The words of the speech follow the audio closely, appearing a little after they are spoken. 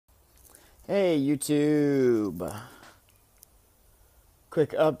Hey YouTube,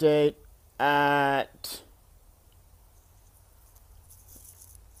 quick update at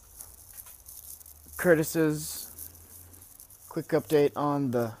Curtis's. Quick update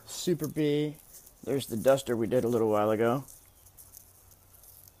on the Super Bee. There's the duster we did a little while ago.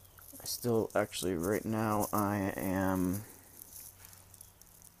 Right now I am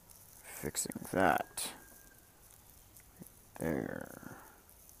fixing that. There.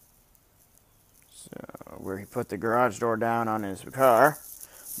 So, where he put the garage door down on his car.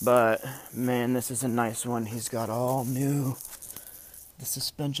 But, man, this is a nice one. He's got all new. The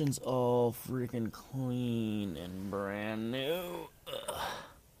suspension's all freaking clean and brand new.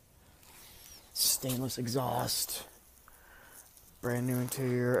 Stainless exhaust. Brand new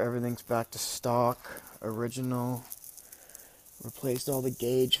interior. Everything's back to stock. Original. Replaced all the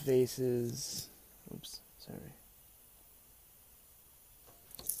gauge faces. Oops, sorry.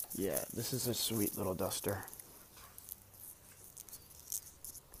 Yeah, this is a sweet little duster.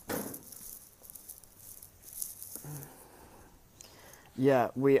 Yeah,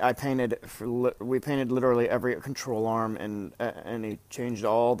 we painted literally every control arm, and he changed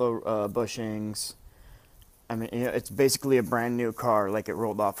all the bushings. I mean, it's basically a brand new car, like it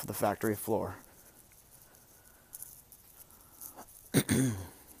rolled off the factory floor.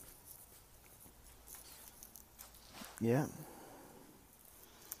 Yeah,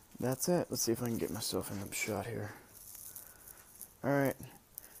 that's it. Let's see if I can get myself in a shot here. All right,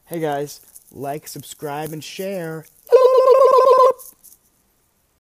 hey guys, like, subscribe, and share.